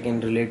which I can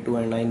relate to,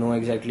 and I know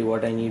exactly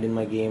what I need in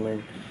my game,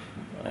 and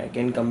I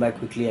can come back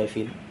quickly, I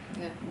feel.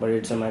 Yeah. But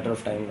it's a matter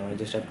of time now. I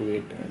just have to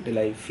wait until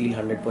I feel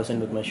 100%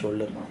 with my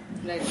shoulder.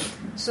 Right.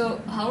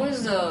 So, how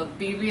was the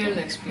PBL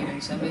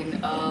experience? I mean,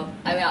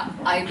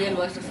 IBL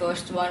was the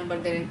first one,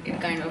 but then it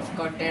kind of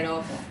got dead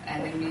off,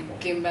 and then we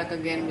came back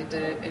again with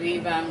a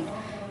revamped,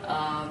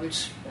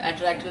 which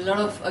attracted a lot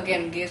of,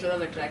 gave a lot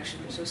of attraction.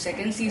 So,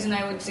 second season,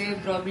 I would say,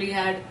 probably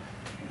had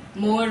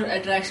more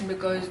attraction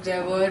because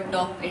there were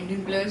top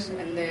Indian players,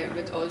 and there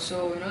with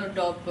also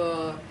top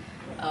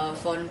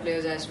foreign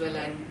players as well,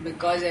 and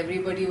because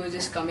everybody was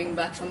just coming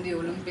back from the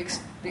Olympics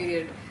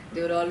period,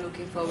 they were all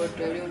looking forward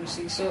to everyone to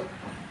see. So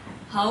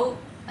how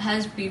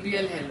has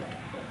PBL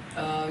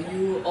helped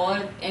you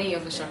or any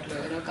of the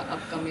shuttlers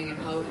upcoming, and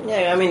how?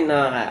 Yeah, I mean,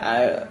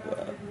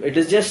 it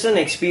is just an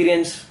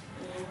experience.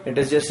 It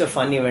is just a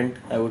fun event,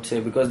 I would say,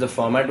 because the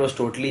format was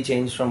totally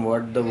changed from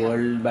what the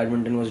world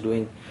badminton was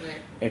doing.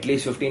 Right. At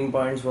least 15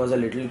 points was a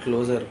little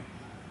closer,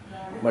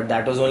 but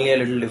that was only a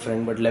little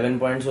different. But 11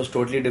 points was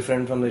totally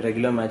different from the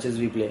regular matches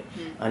we play.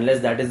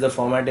 Unless that is the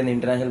format in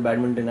international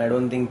badminton, I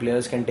don't think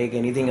players can take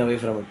anything away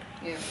from it.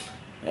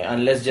 Yeah.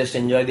 Unless just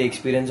enjoy the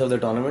experience of the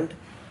tournament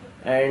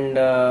and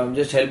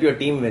just help your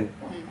team win.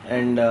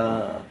 And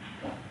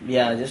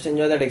just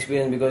enjoy that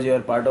experience, because you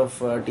are part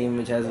of a team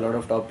which has a lot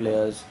of top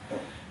players,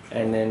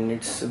 and then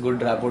it's a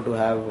good rapport to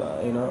have,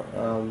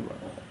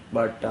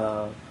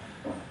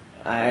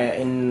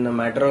 in a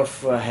matter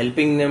of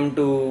helping them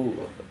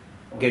to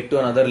get to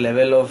another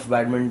level of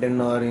badminton,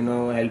 or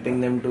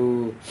helping them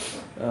to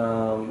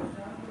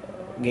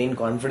gain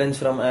confidence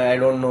from, I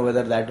don't know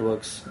whether that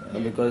works,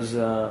 because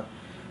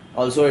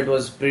also it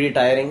was pretty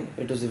tiring.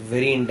 It was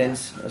very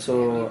intense,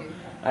 so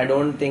I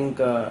don't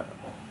think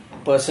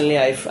personally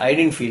I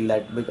didn't feel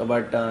that,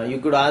 but you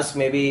could ask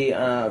maybe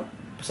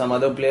some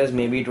other players,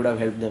 maybe it would have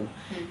helped them.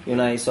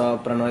 I saw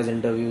Pranoy's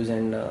interviews,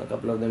 and a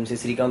couple of them say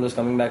Srikanth was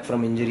coming back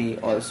from injury,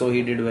 also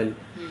he did well.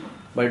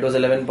 But it was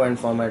 11-point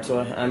format,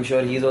 so I'm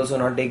sure he's also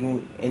not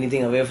taking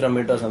anything away from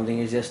it or something.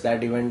 It's just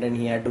that event, and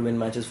he had to win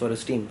matches for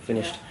his team.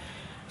 Finished.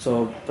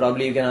 So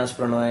probably you can ask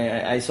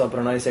Pranoy. I saw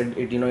Pranoy said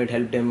it, it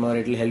helped him, or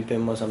it'll help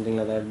him, or something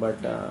like that.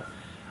 But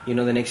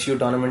the next few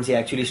tournaments he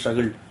actually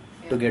struggled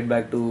to get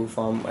back to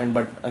form,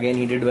 but again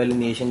he did well in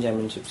the Asian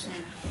Championships.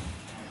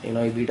 He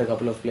beat a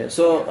couple of players.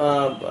 So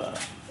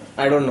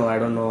I don't know.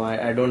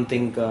 I don't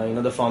think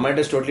the format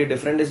is totally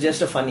different. It's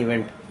just a fun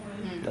event.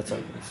 That's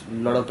all. It's a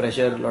lot of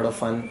pressure, a lot of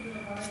fun.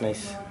 It's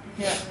nice.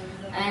 Yeah,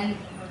 and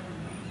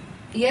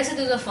yes, it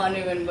is a fun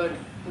event, but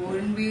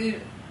wouldn't be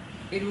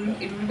it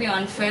would be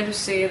unfair to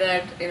say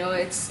that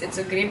it's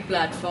a great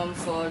platform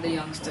for the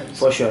youngsters.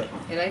 For sure.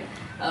 Right,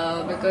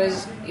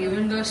 because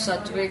even though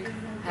Satvik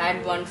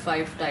had won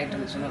 5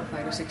 titles,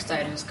 5 or 6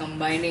 titles,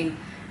 combining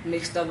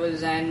mixed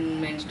doubles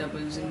and men's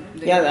doubles. I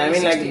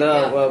mean, like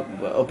the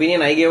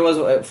opinion I gave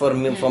was for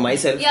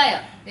myself.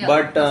 Yeah.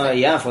 But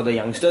for the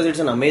youngsters, it's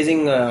an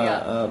amazing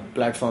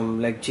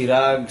platform. Like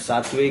Chirag,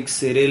 Satvik,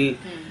 Cyril,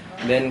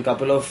 then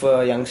couple of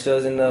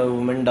youngsters in the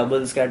women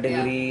doubles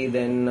category,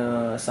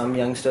 then some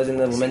youngsters in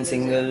the women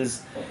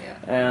singles.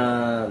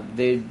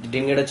 They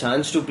didn't get a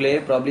chance to play.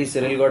 Probably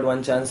Cyril got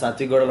one chance,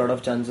 Satvik got a lot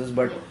of chances,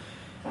 but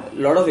a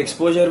lot of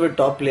exposure with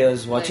top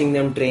players, watching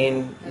them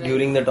train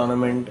during the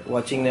tournament,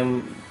 watching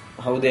them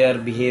how they are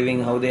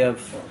behaving, how they are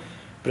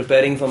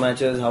preparing for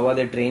matches, how are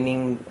they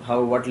training,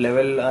 what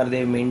level are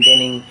they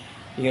maintaining,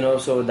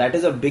 so that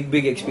is a big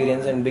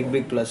experience and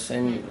big plus,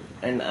 and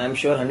I'm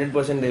sure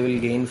 100% they will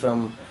gain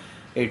from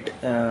it.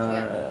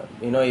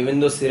 Even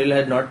though Cyril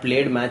had not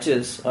played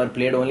matches or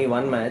played only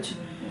one match,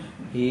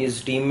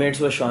 his teammates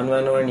were Sean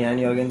Vano and Jan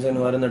Jorgensen,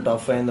 who are in the top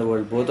 5 in the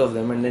world, both of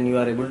them, and then you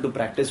are able to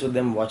practice with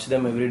them, watch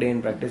them every day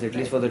in practice, at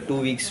least for the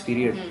 2 weeks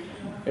period.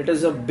 It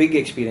is a big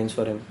experience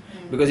for him,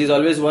 because he's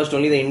always watched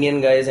only the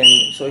Indian guys, and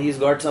so he's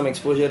got some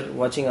exposure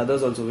watching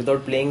others also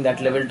without playing that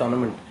level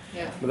tournament.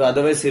 Because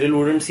otherwise Cyril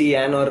wouldn't see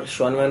Jan or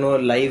Sean Vano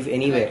live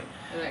anywhere.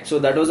 Right. So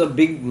that was a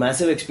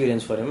massive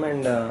experience for him,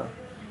 and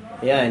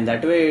in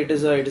that way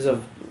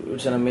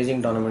it's an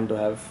amazing tournament to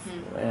have.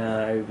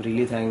 I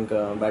really thank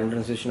Badminton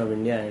Association of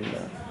India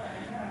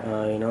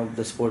and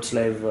the Sports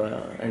Live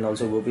and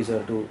also Gopi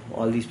sir, to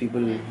all these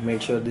people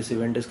made sure this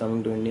event is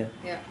coming to India.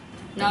 Yeah.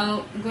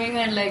 Now going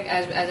ahead, like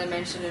as I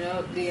mentioned,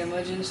 the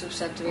emergence of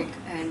Satvik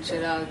and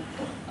Chirag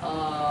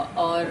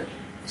or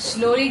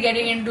slowly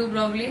getting into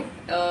probably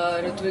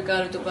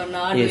Ritvika,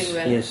 Rituparna are doing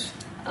well. Yes.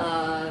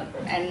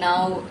 And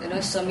now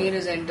Samir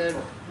has entered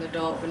the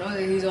top.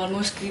 He's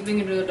almost creeping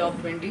into the top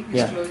 20.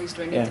 He's close. He's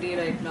 23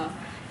 right now.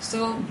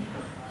 So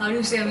how do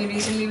you say? I mean,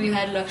 recently we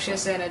had Lakshya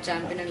Sen, a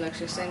champion in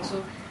Lakshya Sen.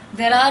 So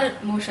there are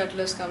more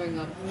shuttlers coming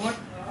up. What?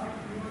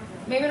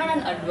 Maybe not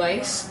an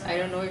advice. I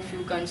don't know if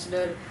you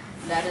consider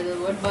that as a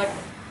word, but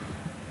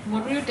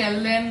what would you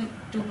tell them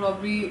to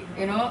probably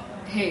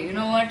hey, you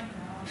know what?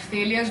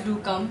 Failures do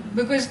come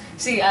because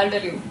see, I'll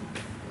tell you.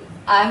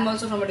 I'm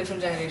also from a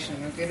different generation,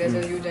 okay? There's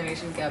a huge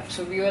generation gap.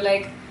 So we were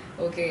like,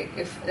 okay,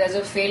 if there's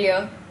a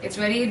failure, it's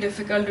very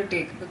difficult to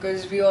take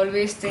because we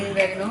always think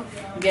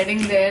that,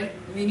 getting there,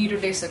 we need to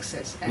take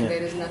success. And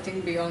there is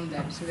nothing beyond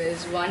that. So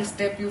there's one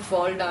step you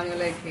fall down, you're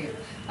like, hey,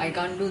 I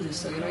can't do this.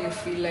 So, you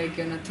feel like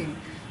you're nothing.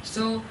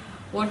 So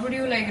what would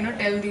you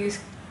tell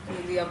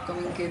the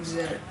upcoming kids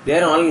there?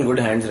 They are all in good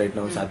hands right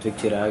now. Satvik,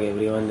 Chirag,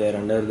 everyone, they're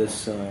under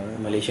this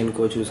Malaysian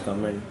coach who's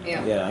come and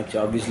they are actually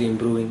obviously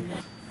improving.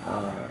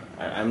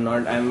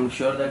 I'm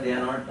sure that they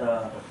are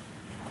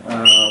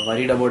not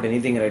worried about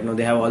anything right now.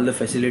 They have all the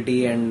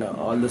facility and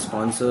all the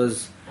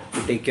sponsors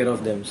to take care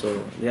of them.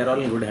 So they are all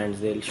in good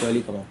hands. They'll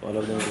surely come up. All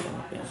of them will come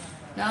up. Yeah.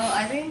 Now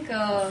I think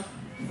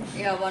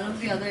one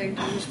of the other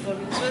interviews,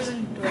 probably this was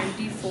in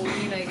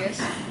 2014, I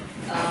guess.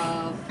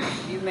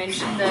 You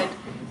mentioned that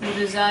you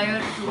desire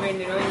to win.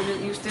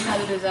 You still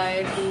have the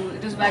desire to.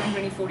 It was back in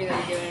 2014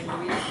 that you gave an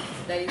interview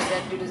that you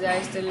said you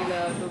desire still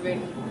to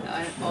win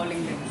All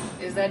England.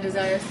 Is that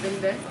desire still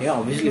there? Yeah,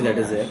 obviously that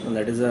is there. And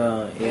that is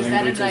Is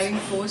that a driving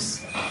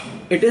force?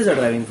 It is a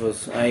driving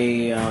force.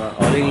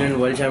 All England,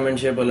 World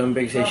Championship,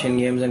 Olympics, Asian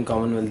Games, and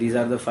Commonwealth. These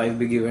are the 5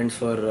 big events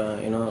for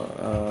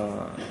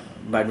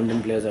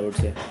badminton players, I would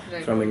say,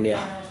 from India.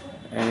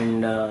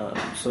 And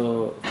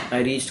so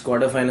I reached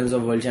quarterfinals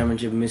of World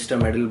Championship, missed a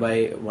medal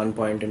by 1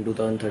 point in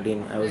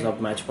 2013. I was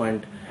up match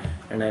point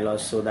and I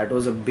lost. So that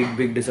was a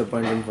big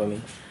disappointment for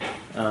me.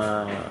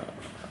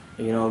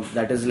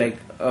 That is like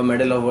a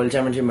medal of World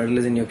Championship medal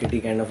is in your kitty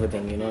kind of a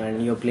thing,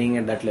 and you're playing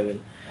at that level.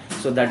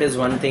 So that is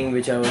one thing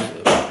which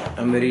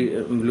I'm very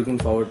looking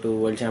forward to.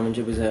 World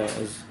Championship is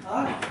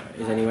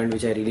an event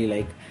which I really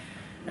like.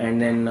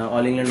 And then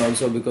All England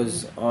also,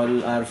 because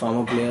all our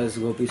former players,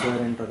 Gopi sir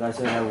and Prakash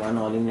sir, have won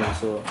All England.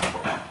 So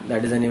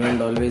that is an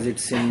event always,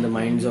 it's in the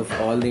minds of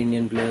all the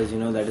Indian players,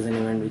 that is an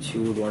event which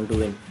you would want to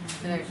win.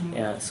 Right.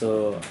 Yeah,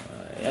 so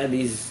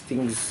these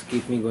things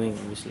keep me going,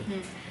 obviously.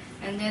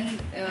 And then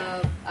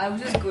I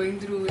was just going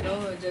through,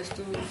 just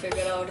to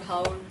figure out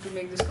how to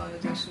make this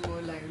conversation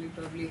more lively,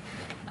 probably.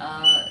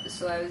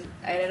 So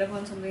I read up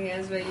on something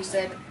else where you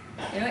said,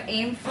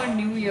 aim for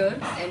New Year,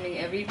 and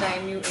every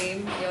time you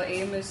aim, your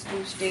aim is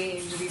to stay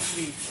injury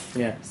free.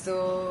 Yeah.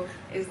 So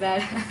is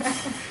that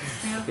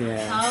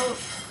how?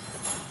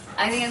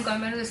 I think I'm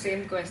coming to the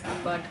same question,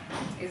 but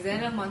is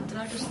there a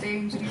mantra to stay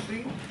injury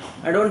free?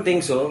 I don't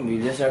think so.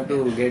 You just have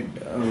to get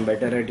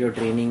better at your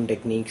training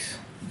techniques.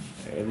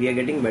 We are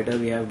getting better.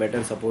 We have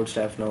better support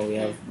staff now. We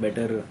have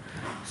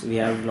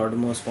a lot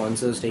more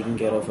sponsors taking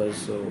care of us.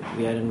 So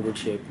we are in good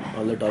shape.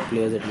 All the top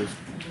players at least.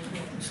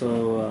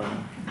 So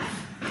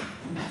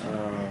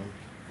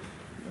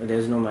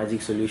there's no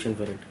magic solution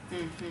for it.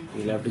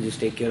 You'll have to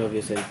just take care of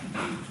yourself.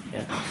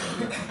 Yeah.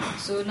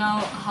 So now,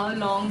 how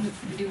long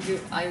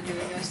are you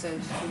giving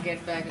yourself to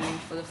get back in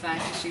for the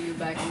fans to see you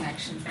back in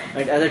action?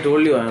 As I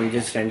told you, I'm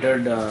just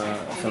entered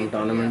some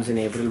tournaments in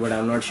April, but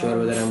I'm not sure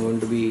whether I'm going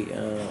to be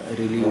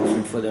really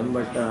fit for them.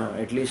 But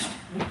at least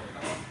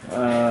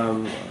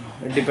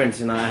it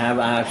depends. I have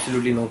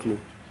absolutely no clue.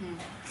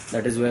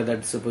 That's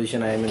the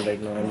position I am in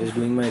right now. I'm just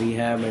doing my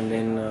rehab, and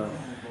then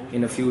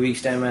in a few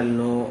weeks' time, I'll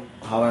know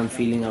how I'm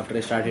feeling after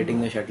I start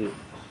hitting the shuttle.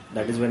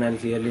 That is when I'll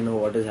clearly know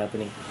what is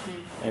happening.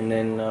 And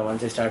then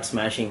once I start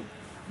smashing,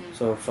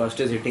 so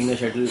first is hitting the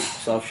shuttle,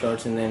 soft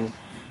shots, and then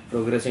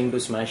progressing to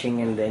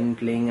smashing, and then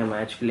playing a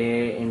match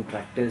play in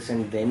practice,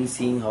 and then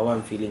seeing how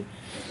I'm feeling.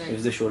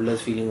 If the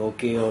shoulder's feeling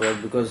okay or what,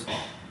 because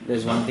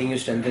there's one thing you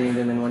strengthen it,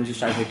 and then once you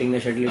start hitting the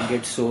shuttle, it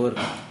gets sore.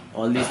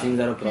 All these things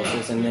are a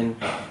process, and then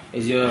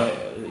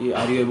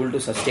are you able to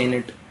sustain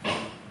it?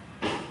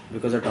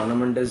 Because a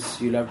tournament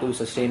is, you'll have to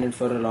sustain it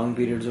for a long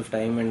periods of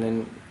time, and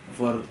then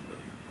for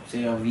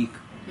say a week,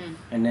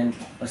 and then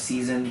a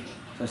season,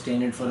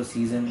 sustain it for a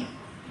season.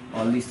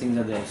 All these things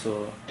are there.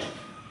 So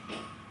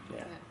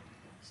yeah.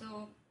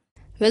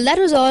 Well, that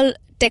was all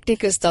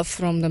technical stuff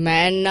from the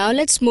man. Now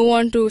let's move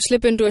on to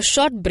slip into a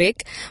short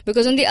break,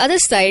 because on the other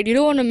side you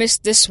don't want to miss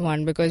this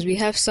one, because we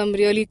have some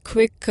really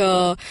quick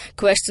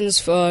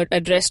questions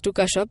addressed to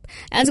Kashyap,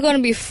 and it's going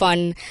to be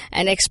fun,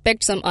 and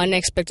expect some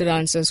unexpected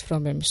answers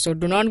from him. So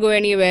do not go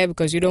anywhere,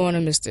 because you don't want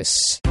to miss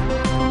this.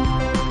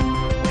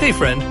 Hey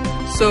friend,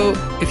 so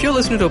if you're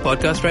listening to a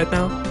podcast right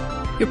now,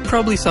 you're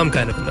probably some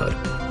kind of a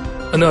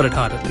nerd at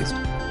heart at least.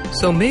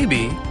 So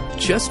maybe,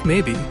 just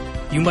maybe,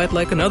 you might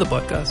like another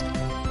podcast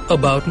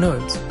about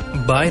nerds.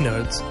 by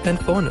nerds and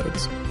for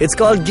nerds. It's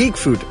called Geek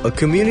Fruit, a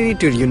community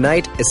to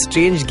unite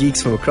estranged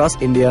geeks from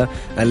across India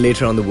and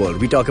later on the world.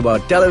 We talk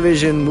about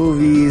television,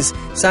 movies,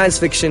 science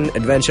fiction,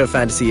 adventure,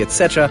 fantasy,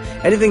 etc.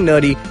 Anything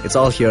nerdy, it's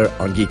all here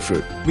on Geek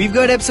Fruit. We've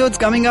got episodes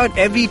coming out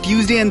every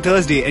Tuesday and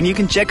Thursday, and you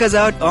can check us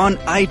out on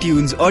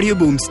iTunes,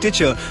 Audioboom,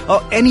 Stitcher,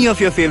 or any of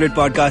your favorite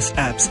podcast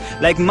apps.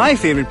 Like my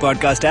favorite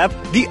podcast app,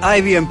 the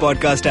IVM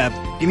podcast app.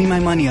 Give me my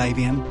money,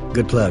 IVM.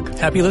 Good plug.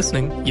 Happy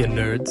listening, you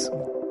nerds.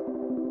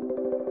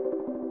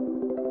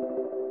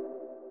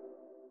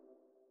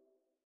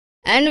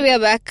 And we are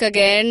back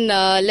again.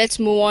 Let's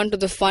move on to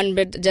the fun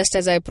bit, just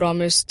as I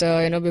promised,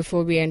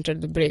 before we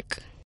entered the break.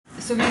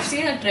 So we've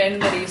seen a trend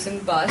in the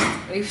recent past.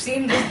 We've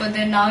seen this, but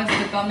then now it's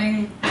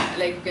becoming,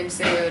 like you can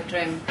say, a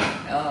trend.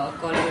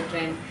 Call it a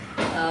trend.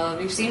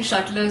 We've seen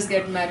shuttlers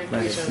get married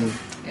to each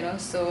other.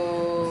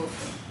 So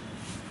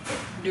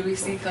do we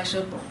see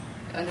Kashyap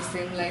on the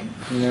same line?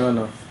 You never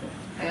know.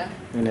 Yeah.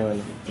 You never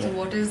know. So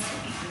what is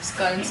his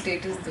current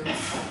status though?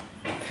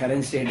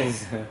 Current state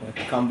is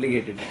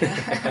complicated.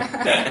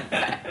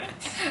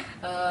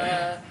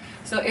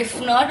 So if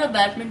not a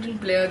badminton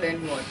player,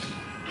 then what?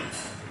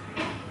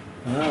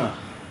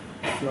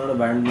 If not a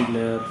badminton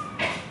player,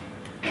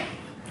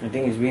 I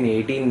think it's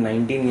been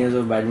 19 years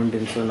of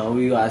badminton. So now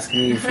you ask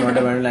me if not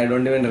a badminton, I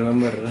don't even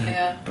remember.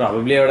 Yeah.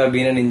 Probably I would have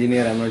been an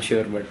engineer, I'm not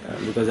sure. But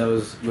because I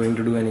was going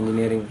to do an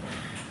engineering,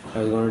 I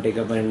was going to take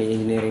up an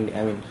engineering,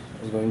 I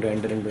was going to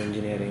enter into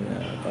engineering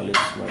college.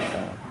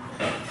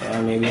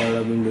 But maybe I would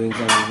have been doing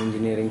some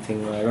engineering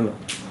thing, I don't know.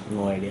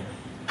 No idea.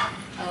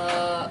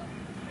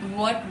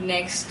 What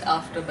next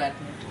after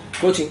badminton?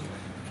 Coaching,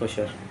 for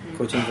sure.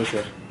 Coaching for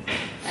sure.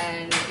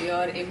 And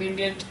your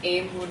immediate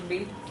aim would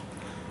be?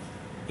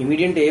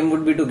 Immediate aim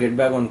would be to get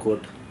back on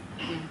court.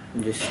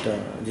 Just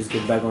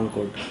get back on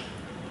court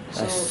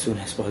as soon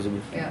as possible.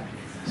 Yeah.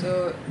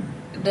 So,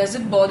 does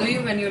it bother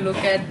you when you look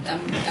at?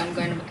 I'm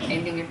kind of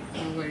ending it.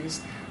 No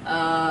worries.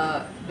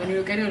 When you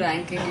look at your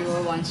ranking, you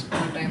were once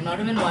upon a time, not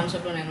even once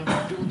upon a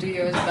time, 2-3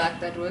 years back,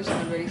 that was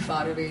not very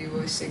far away. You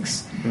were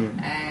 6,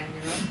 and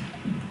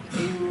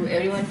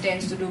everyone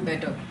tends to do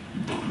better.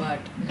 But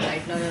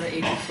right now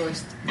you're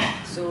 81st.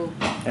 So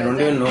I don't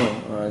even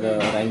know the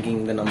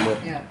ranking, the number.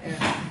 Yeah.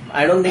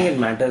 I don't think it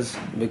matters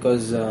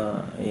because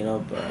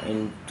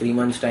in 3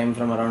 months' time,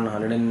 from around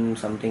 100 and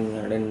something,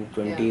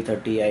 120,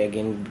 30, I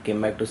again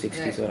came back to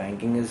 60. Right. So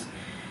ranking is,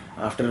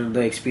 after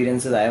the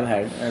experiences I have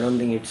had, I don't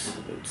think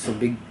it's a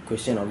big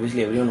question.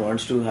 Obviously, everyone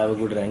wants to have a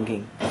good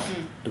ranking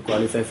to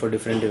qualify for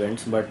different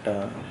events. But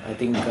I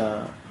think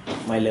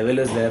my level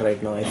is there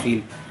right now. I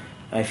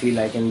feel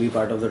I can be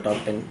part of the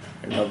top 10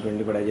 and top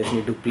 20, but I just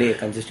need to play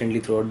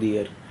consistently throughout the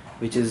year,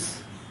 which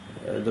is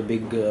the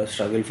big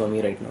struggle for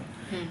me right now.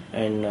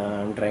 And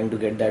I'm trying to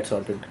get that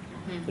sorted.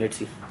 Let's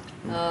see.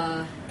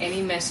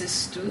 Any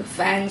message to the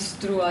fans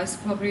through us?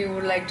 Probably you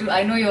would like to.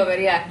 I know you're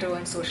very active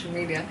on social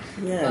media.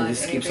 Yeah,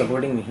 just keep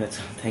supporting me. That's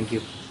all. Thank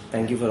you.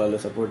 Thank you for all the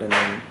support, and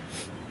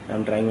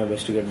I'm trying my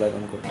best to get back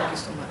on court. Thank you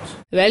so much.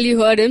 Well,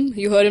 you heard him.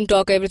 You heard him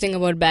talk everything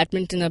about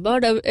badminton,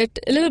 about it,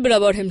 a little bit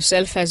about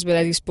himself as well,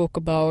 as he spoke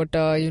about,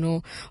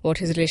 what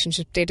his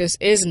relationship status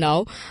is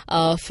now.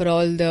 For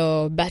all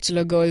the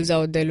bachelor girls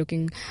out there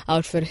looking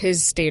out for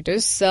his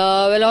status.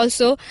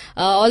 Also,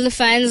 all the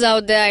fans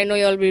out there, I know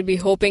you all will be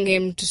hoping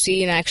him to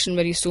see in action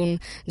very soon.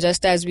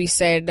 Just as we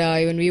said,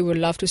 even we would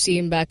love to see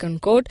him back on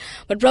court,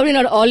 but probably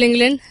not all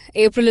England.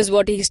 April is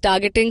what he's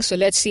targeting, so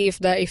let's see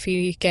if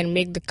he can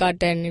make the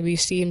cut and we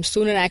see him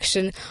soon in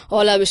action.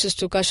 All our wishes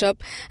to Kashyap.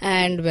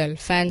 And well,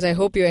 fans, I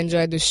hope you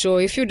enjoyed the show.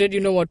 If you did, you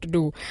know what to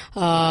do.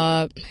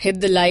 Hit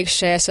the like,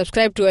 share,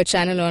 subscribe to our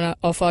channel on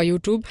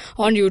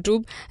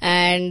YouTube,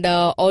 and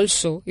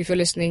also, if you're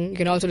listening, you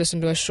can also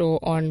listen to our show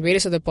on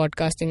various other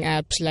podcasting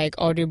apps like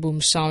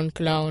Audioboom,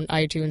 SoundCloud,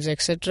 iTunes,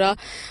 etc.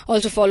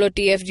 Also follow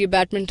TFG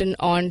Badminton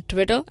on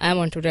Twitter. I'm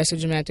on Twitter as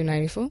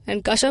Matthew94,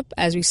 and Kashyap,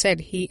 as we said,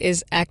 he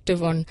is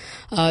active on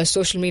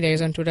social media.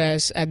 He's on Twitter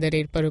as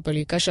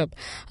 @Parupalli Kashyap.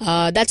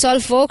 That's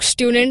all, folks.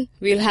 Tune in.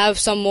 We'll have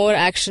some more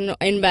action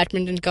in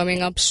badminton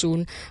coming up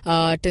soon.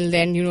 Till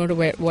then, you know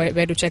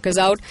where to check us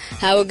out.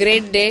 Have a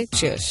great day.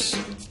 Cheers.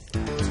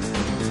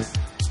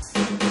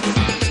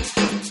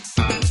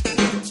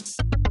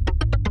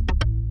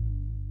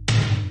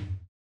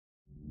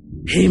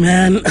 Hey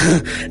man,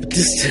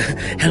 just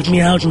help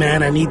me out,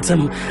 man. I need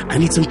some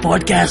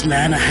podcast,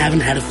 man. I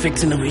haven't had a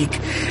fix in a week.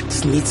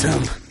 Just need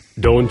some.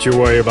 Don't you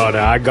worry about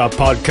it. I got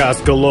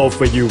podcast galore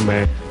for you,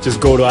 man.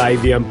 Just go to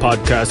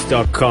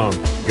ivmpodcast.com.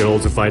 You can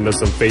also find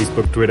us on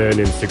Facebook, Twitter, and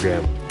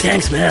Instagram.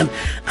 Thanks, man.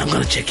 I'm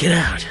gonna check it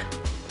out.